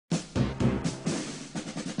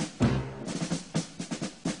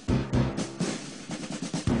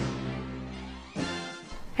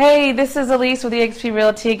Hey, this is Alyse with eXp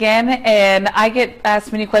Realty again, and I get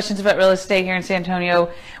asked many questions about real estate here in San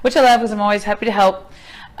Antonio, which I love because I'm always happy to help.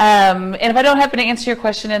 And if I don't happen to answer your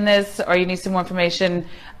question in this, or you need some more information,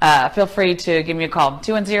 feel free to give me a call,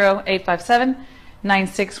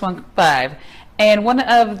 210-857-9615. And one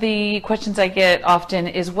of the questions I get often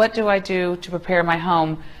is, what do I do to prepare my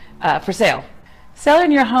home for sale?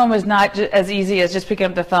 Selling your home is not as easy as just picking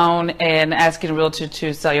up the phone and asking a realtor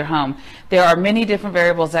to sell your home. There are many different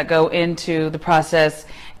variables that go into the process,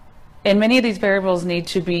 and many of these variables need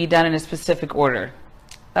to be done in a specific order.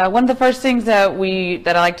 One of the first things that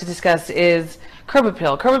I like to discuss is curb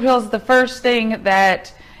appeal. Curb appeal is the first thing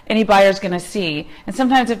that any buyer is going to see, and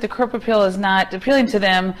sometimes if the curb appeal is not appealing to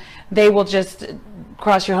them, they will just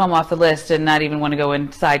cross your home off the list and not even want to go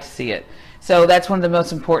inside to see it. So that's one of the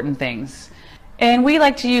most important things. And we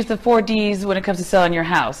like to use the 4 Ds when it comes to selling your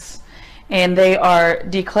house. And they are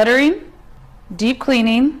decluttering, deep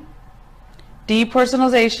cleaning,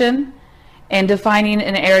 depersonalization, and defining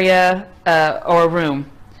an area or a room.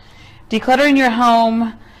 Decluttering your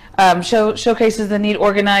home showcases the neat,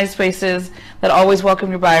 organized spaces that always welcome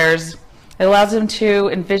your buyers. It allows them to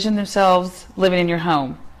envision themselves living in your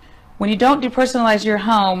home. When you don't depersonalize your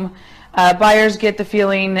home, buyers get the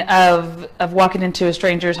feeling of walking into a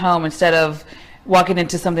stranger's home instead of walking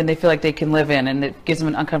into something they feel like they can live in, and it gives them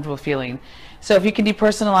an uncomfortable feeling. So if you can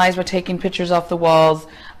depersonalize by taking pictures off the walls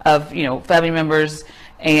of family members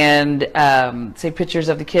and say pictures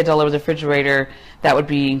of the kids all over the refrigerator, that would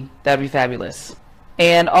be fabulous.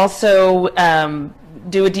 And also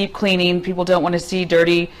do a deep cleaning. People don't want to see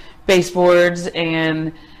dirty baseboards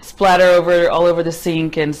and splatter all over the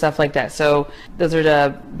sink and stuff like that. So those are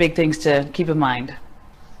the big things to keep in mind.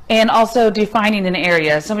 And also defining an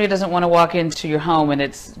area. Somebody doesn't want to walk into your home and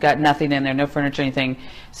it's got nothing in there, no furniture, anything.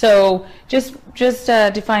 So just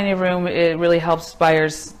defining a room, it really helps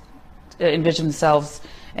buyers envision themselves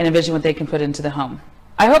and envision what they can put into the home.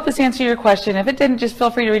 I hope this answered your question. If it didn't, just feel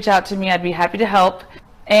free to reach out to me. I'd be happy to help.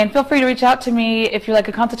 And feel free to reach out to me if you'd like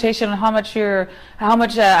a consultation on how much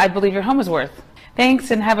I believe your home is worth.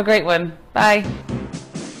 Thanks, and have a great one. Bye.